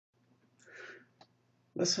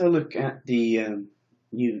Let's have a look at the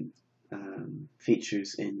new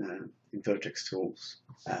features in Vertex Tools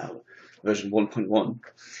version 1.1.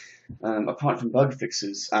 Apart from bug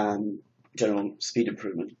fixes and general speed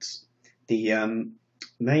improvements, the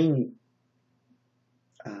main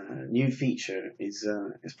new feature is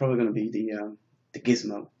probably going to be the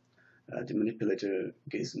gizmo, the Manipulative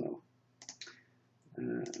Gizmo.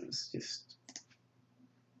 Let's just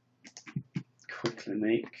quickly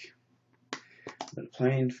make a little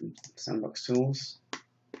plane from Sandbox Tools,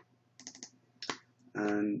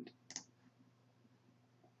 and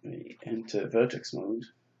we enter vertex mode,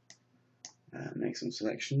 make some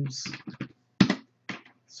selections,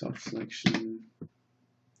 soft selection,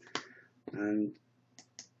 and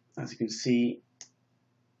as you can see,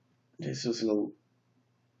 there's just a little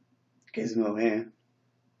gizmo here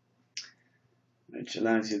which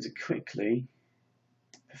allows you to quickly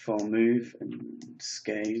perform move and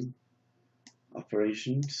scale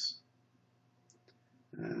operations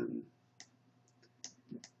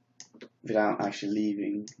without actually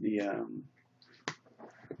leaving the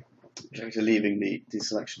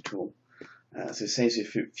selection tool. So it saves you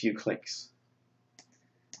a few clicks.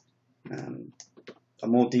 A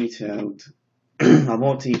more detailed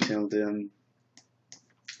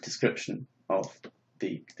description of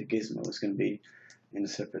the gizmo is going to be in a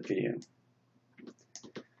separate video.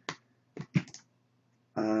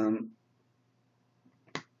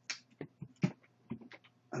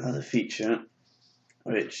 Another feature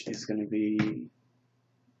which is going to be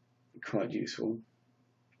quite useful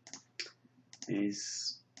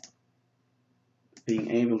is being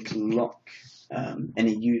able to lock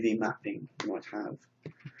any UV mapping you might have.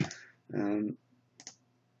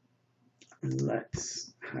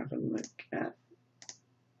 Let's have a look at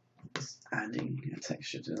just adding a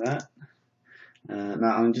texture to that.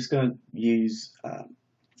 Now I'm just going to use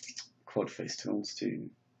quad face tools to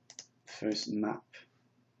first map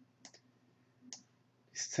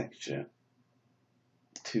this texture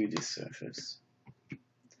to this surface,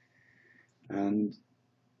 and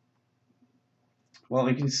well,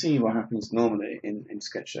 we can see what happens normally in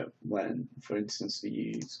SketchUp when, for instance, we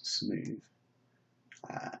use smooth.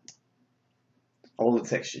 All the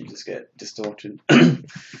texture just get distorted,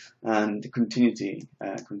 and the continuity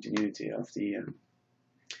of the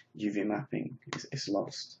UV mapping is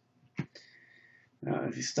lost. Now,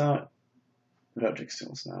 if you start Vertex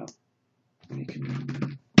Tools now, you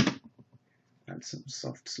can add some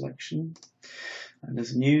soft selection, and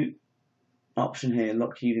there's a new option here,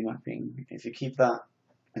 lock UV mapping. If you keep that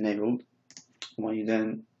enabled, while you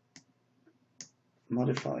then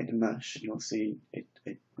modify the mesh, you'll see it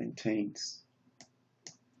maintains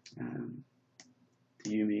the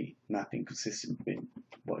UV mapping consistent with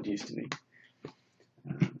what it used to be.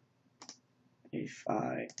 If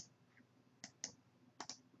I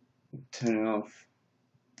turn it off,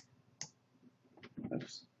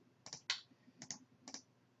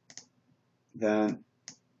 then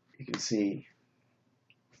you can see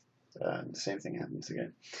the same thing happens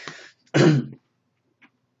again.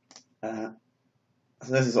 So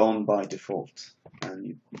this is on by default, and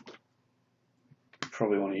you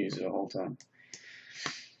probably want to use it the whole time.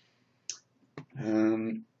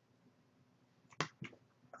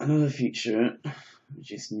 Another feature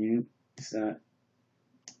which is new is that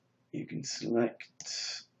you can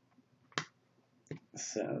select a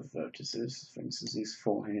set of vertices, for instance these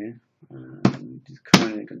four here, and just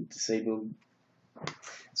currently going to disable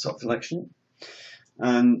soft selection,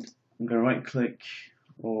 and I'm going to right click,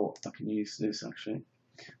 or I can use this actually,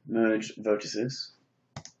 merge vertices,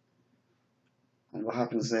 and what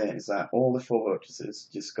happens there is that all the four vertices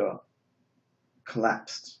just got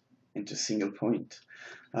collapsed into a single point.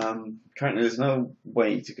 Currently there's no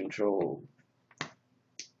way to control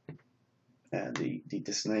the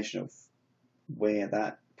destination of where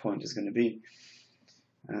that point is going to be.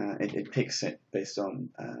 It picks it based on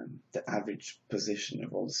the average position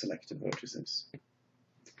of all the selected vertices.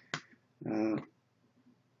 Now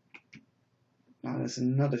there's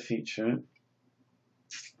another feature.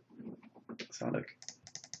 So look,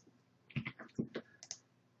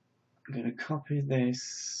 I'm going to copy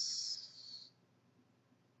this.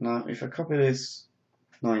 Now if I copy this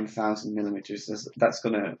 9,000 millimeters, that's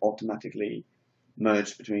going to automatically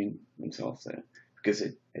merge between themselves there, because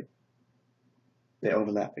they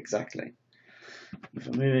overlap exactly. If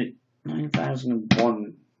I move it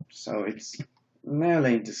 9,001, so it's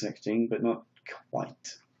nearly intersecting, but not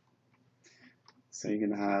quite. So you're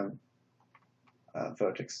going to have a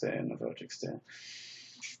vertex there and a vertex there.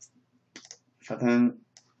 If I then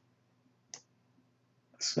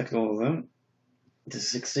select all of them to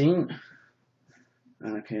 16,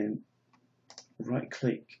 and I can right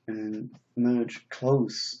click and merge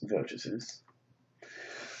close vertices.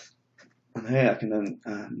 And here I can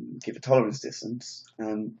then give a tolerance distance,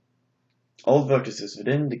 and all vertices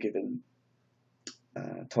within the given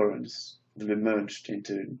tolerance will be merged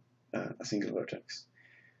into a single vertex.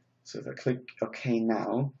 So if I click OK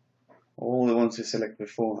now, all the ones we selected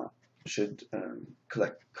before should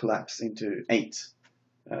collapse into 8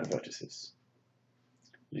 vertices.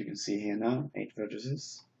 You can see here now 8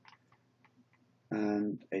 vertices,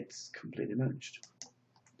 and it's completely merged,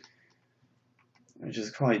 which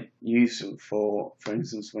is quite useful for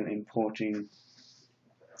instance, when importing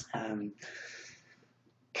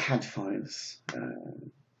CAD files,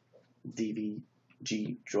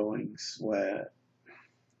 DVG drawings, where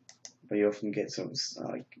you often get sort of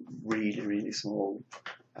like really small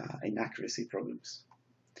inaccuracy problems,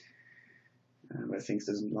 where things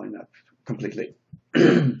doesn't line up completely.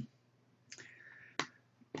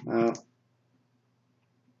 Now,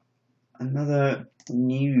 another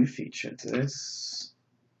new feature to this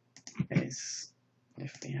is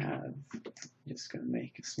if we have, just going to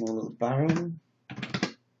make a small little barrel,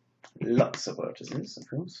 lots of vertices, of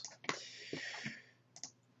course,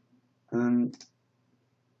 and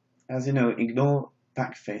as you know, ignore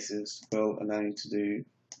back faces will allow you to do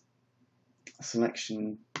a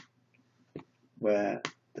selection where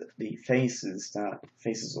the faces that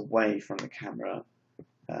faces away from the camera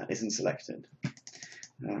isn't selected.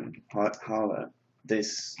 However,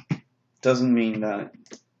 this doesn't mean that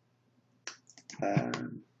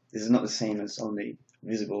this is not the same as only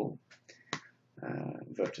visible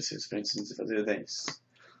vertices. For instance, if I do this,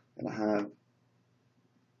 and I have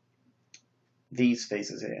these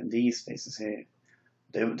faces here and these faces here,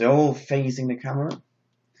 they're all facing the camera.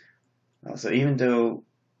 So even though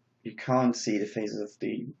you can't see the faces of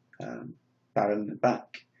the barrel in the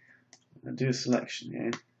back, I do a selection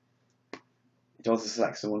here, it also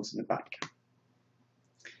selects the ones in the back.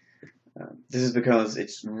 This is because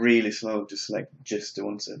it's really slow to select just the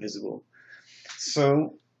ones that are visible.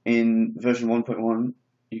 So in version 1.1,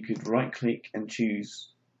 you could right click and choose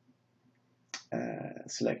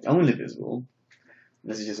select only visible.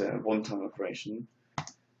 This is just a one-time operation,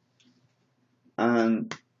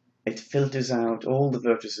 and it filters out all the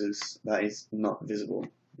vertices that is not visible.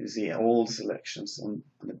 You see all the selections on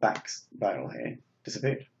the back barrel here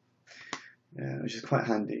disappeared, which is quite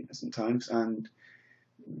handy sometimes, and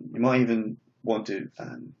you might even want to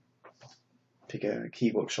pick a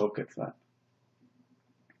keyboard shortcut for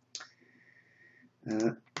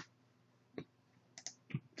that.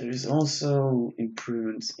 There is also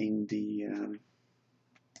improvements in the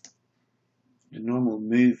normal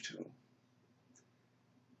move tool.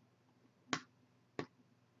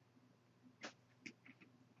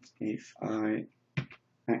 If I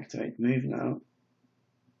activate move now,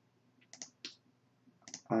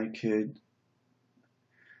 I could,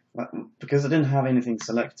 because I didn't have anything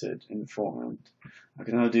selected in beforehand, I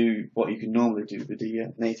can now do what you can normally do with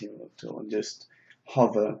the native move tool and just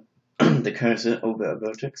hover the cursor over a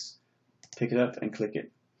vertex, pick it up and click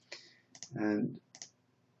it, and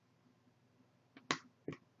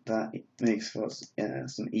that makes for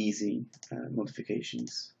some easy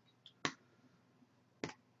modifications.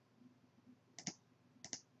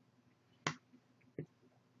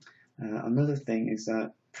 Another thing is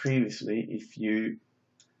that previously, if you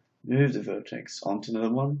move the vertex onto another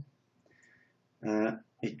one,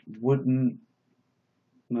 it wouldn't.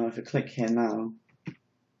 Now, if I click here now,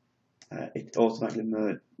 it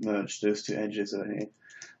automatically merged those two edges over here.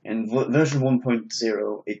 In version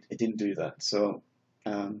 1.0, it didn't do that, so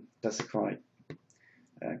that's a quite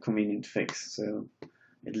convenient fix. So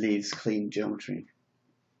it leaves clean geometry.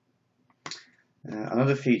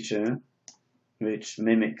 Another feature which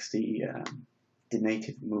mimics the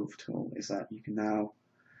native move tool is that you can now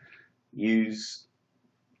use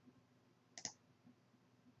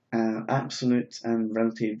absolute and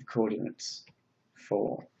relative coordinates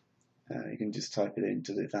for. You can just type it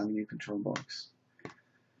into the value control box.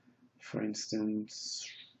 For instance,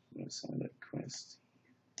 let's have a look.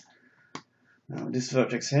 Now this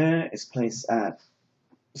vertex here is placed at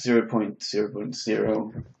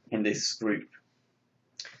 0.0.0 in this group.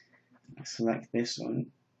 I select this one,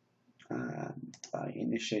 I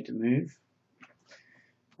initiate a move,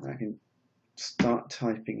 and I can start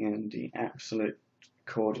typing in the absolute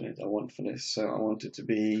coordinate I want for this. So I want it to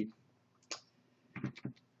be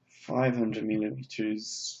 500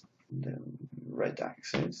 millimeters in the red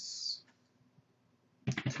axis,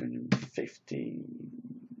 250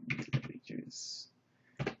 millimeters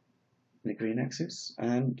in the green axis,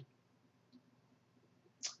 and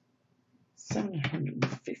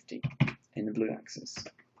 750 in the blue axis.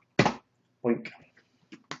 boink.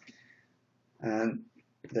 And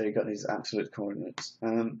there you got these absolute coordinates.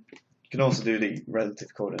 You can also do the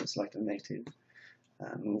relative coordinates like the native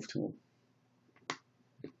move tool.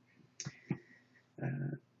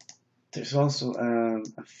 There's also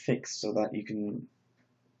a fix so that you can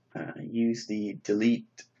use the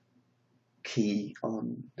delete key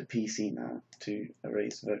on the PC now to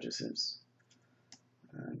erase vertices.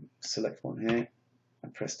 Select one here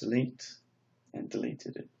and press delete, and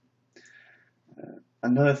deleted it.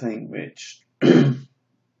 Another thing which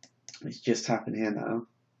just happened here now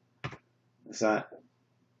is that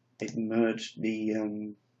it merged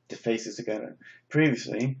the faces together.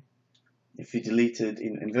 Previously, if you deleted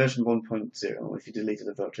in version 1.0, if you deleted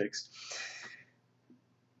a vertex,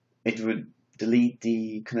 it would delete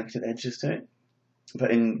the connected edges to it.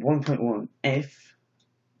 But in 1.1, if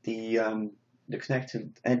the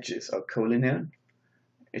connected edges are collinear,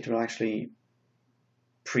 it will actually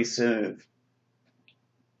preserve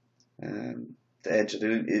the edge.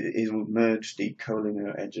 It will merge the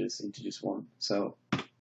collinear edges into just one. So